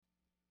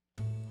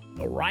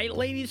All right,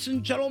 ladies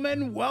and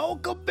gentlemen,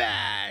 welcome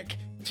back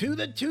to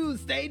the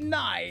Tuesday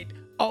night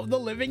of the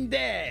living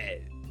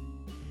dead.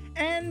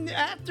 And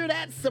after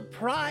that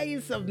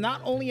surprise of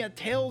not only a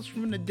Tales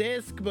from the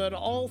Disc, but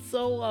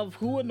also of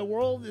who in the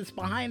world is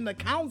behind the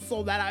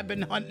console that I've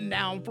been hunting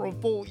down for a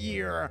full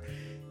year,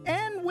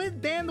 and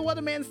with Dan the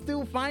Weatherman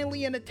still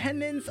finally in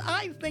attendance,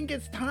 I think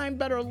it's time,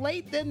 better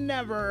late than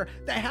never,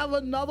 to have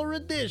another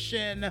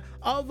edition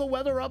of the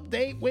Weather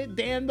Update with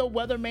Dan the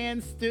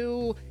Weatherman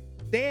Stu.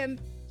 Dan,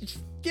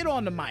 just get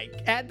on the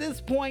mic. At this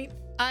point,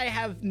 I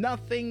have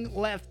nothing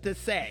left to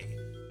say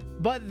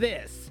but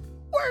this.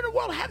 Where in the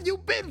world have you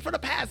been for the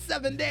past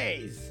 7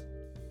 days?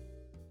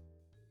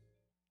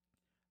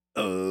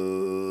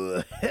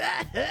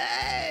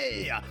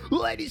 Hey!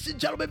 Ladies and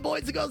gentlemen,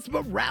 boys and girls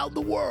from around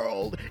the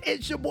world,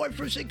 it's your boy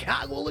from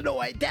Chicago,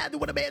 Illinois, Dan the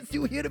Weatherman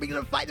Stu here to begin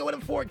to find out what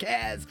the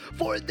forecast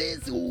for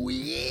this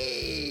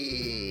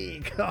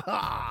week.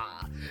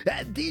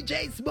 And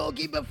DJ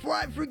Smokey, before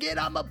I forget,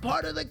 I'm a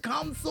part of the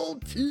console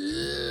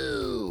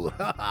too.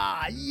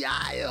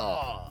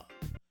 Yeah.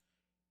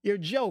 You're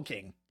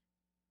joking.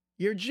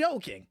 You're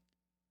joking.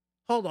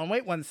 Hold on,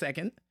 wait 1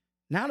 second.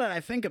 Now that I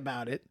think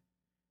about it,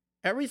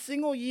 every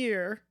single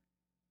year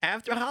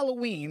after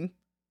Halloween,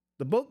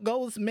 the book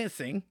goes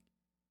missing.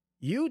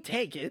 You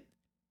take it.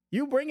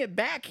 You bring it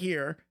back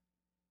here.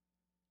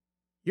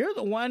 You're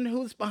the one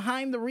who's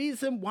behind the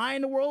reason why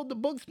in the world the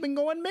book's been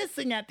going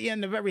missing at the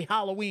end of every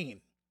Halloween.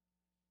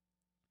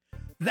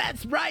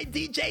 That's right,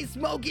 DJ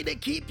Smokey, to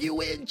keep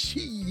you in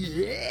check.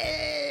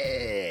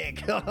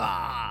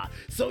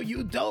 So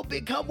you don't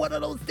become one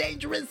of those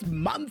dangerous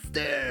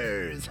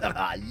monsters.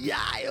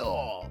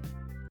 Yeah.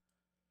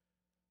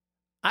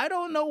 I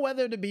don't know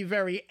whether to be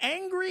very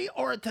angry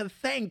or to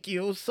thank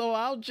you, so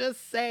I'll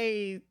just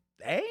say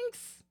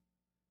thanks.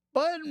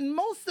 But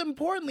most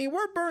importantly,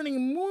 we're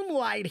burning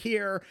moonlight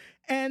here,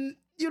 and,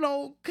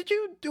 could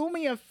you do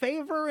me a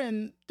favor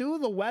and do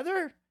the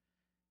weather?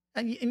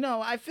 And,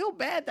 I feel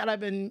bad that I've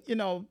been,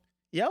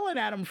 yelling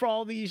at him for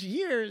all these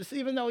years,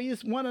 even though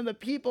he's one of the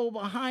people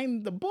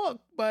behind the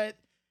book, but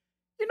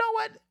you know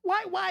what?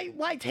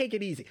 Why take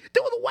it easy?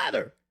 Do the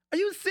weather! Are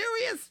you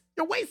serious?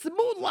 You're wasting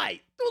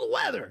moonlight! Do the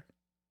weather!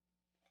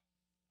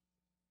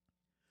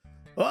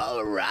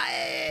 All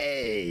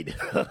right.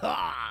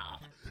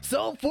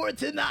 So for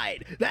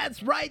tonight,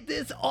 that's right,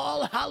 this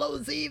All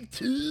Hallows Eve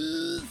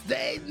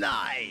Tuesday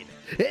night,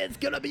 it's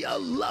gonna be a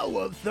low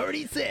of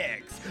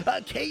 36,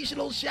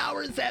 occasional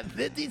showers at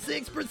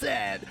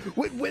 56%,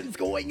 with winds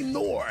going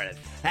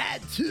north at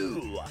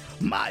 2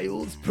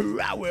 miles per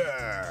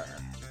hour.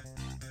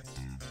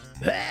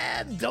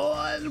 And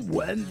on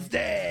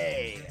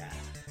Wednesday,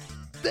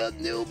 the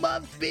new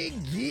month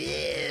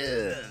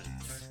begins.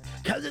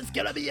 Cause it's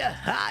gonna be a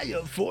high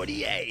of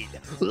 48,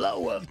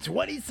 low of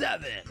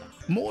 27,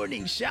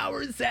 morning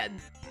showers at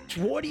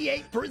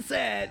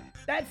 28%,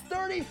 that's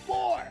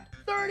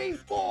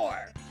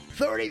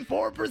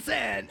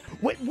 34%,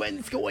 with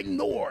winds going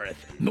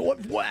north,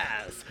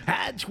 northwest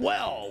at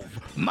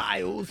 12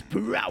 miles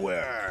per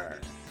hour.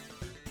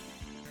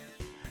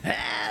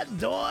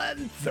 And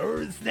on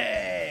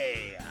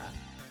Thursday,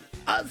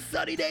 a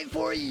sunny day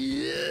for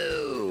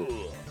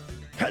you.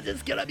 Cause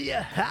it's gonna be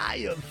a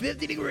high of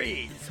 50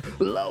 degrees,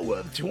 low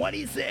of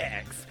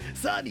 26,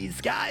 sunny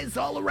skies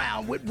all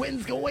around with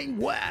winds going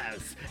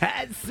west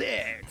at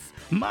 6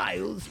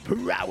 miles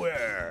per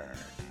hour.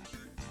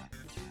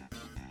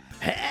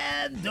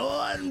 And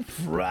on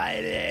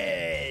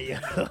Friday,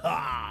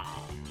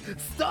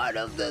 start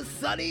of the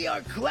sunny or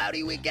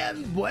cloudy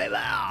weekend,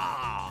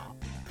 vuela.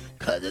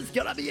 Cause it's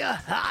gonna be a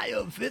high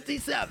of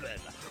 57,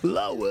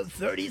 low of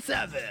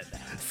 37,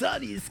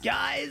 sunny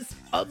skies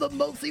of the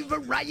mostly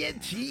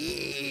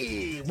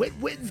variety, with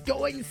winds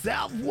going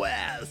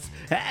southwest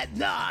at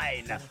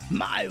 9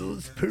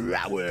 miles per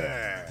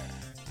hour.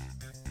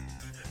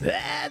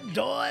 And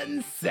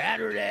on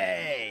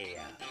Saturday,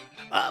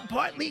 a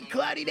partly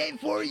cloudy day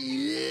for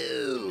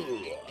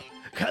you,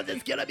 cause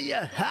it's gonna be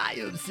a high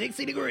of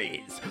 60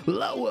 degrees,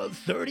 low of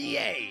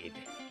 38.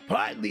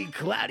 Partly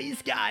cloudy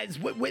skies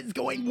with winds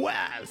going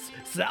west,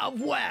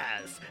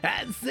 southwest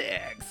at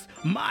 6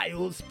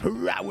 miles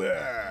per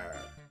hour.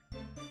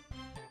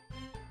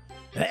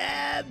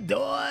 And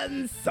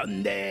on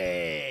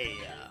Sunday,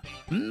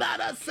 not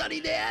a sunny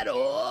day at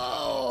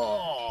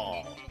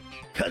all.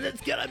 Cause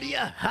it's gonna be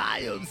a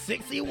high of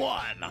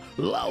 61,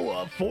 low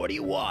of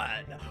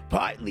 41.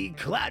 Partly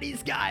cloudy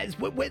skies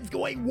with winds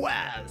going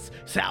west,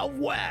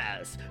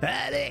 southwest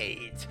at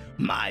 8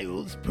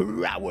 miles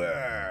per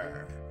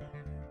hour.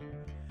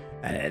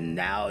 And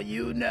now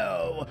you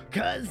know,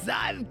 cause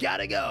I've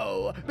gotta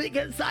go,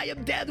 because I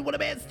am Dan the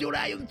Weatherman Stu, and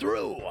I am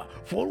through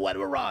for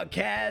Weather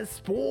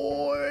Broadcast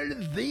for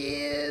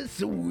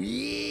this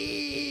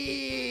week.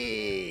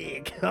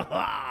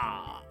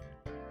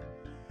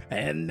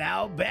 And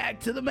now back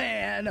to the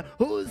man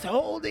who's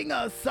holding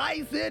a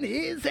scythe in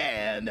his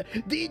hand,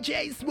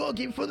 DJ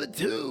Smokey, for the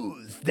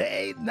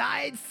Tuesday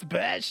night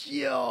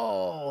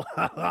special.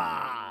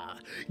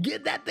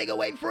 Get that thing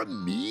away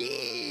from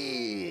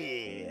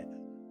me.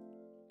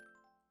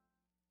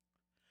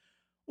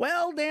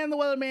 Well, Dan the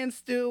Weatherman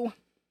Stu,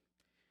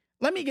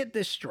 let me get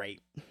this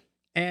straight.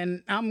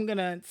 And I'm going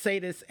to say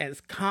this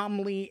as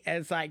calmly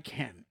as I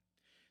can.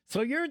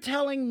 So you're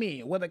telling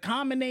me with a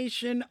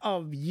combination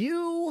of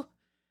you,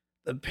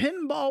 the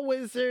Pinball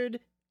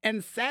Wizard,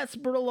 and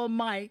Sarsaparilla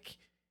Mike,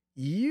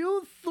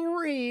 you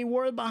three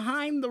were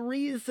behind the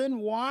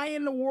reason why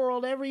in the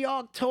world every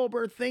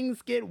October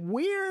things get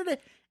weird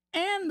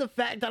and the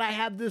fact that I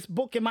have this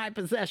book in my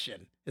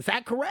possession. Is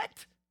that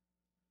correct?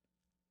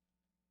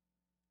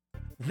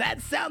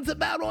 That sounds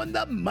about on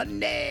the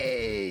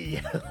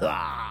money.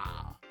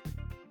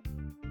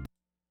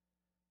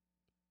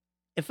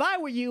 If I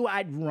were you,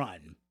 I'd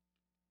run.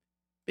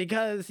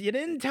 Because you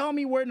didn't tell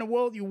me where in the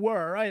world you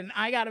were, and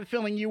I got a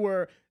feeling you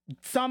were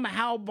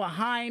somehow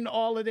behind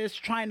all of this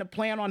trying to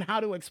plan on how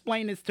to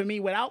explain this to me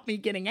without me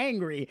getting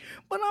angry.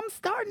 But I'm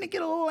starting to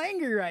get a little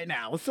angry right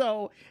now.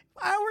 So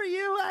if I were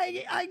you,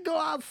 I'd go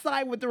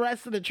outside with the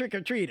rest of the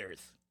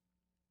trick-or-treaters.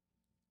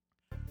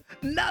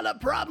 Not a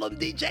problem,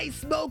 DJ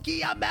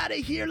Smokey. I'm out of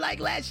here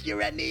like last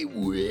year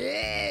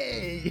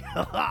anyway.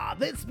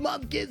 This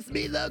month gives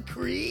me the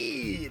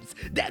creeps.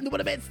 Dan the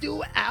Weatherman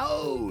Stu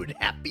out.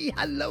 Happy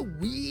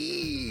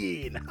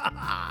Halloween.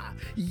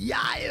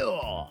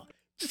 Yeah.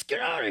 Just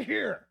get out of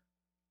here.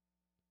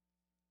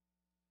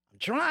 I'm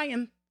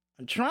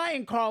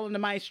trying, Carlin the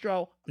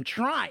Maestro. I'm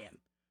trying.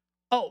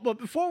 Oh, but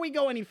before we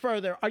go any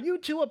further, are you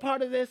two a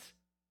part of this?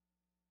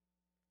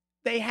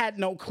 They had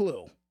no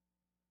clue.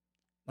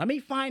 Let me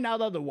find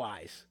out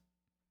otherwise.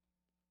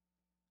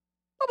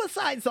 But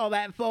besides all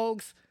that,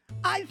 folks,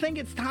 I think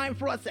it's time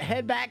for us to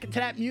head back into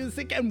that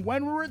music, and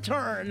when we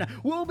return,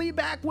 we'll be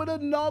back with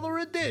another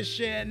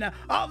edition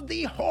of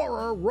the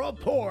Horror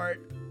Report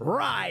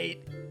right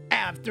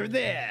after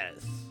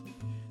this.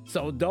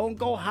 So don't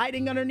go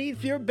hiding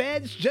underneath your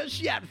beds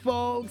just yet,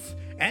 folks,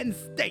 and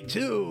stay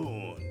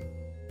tuned.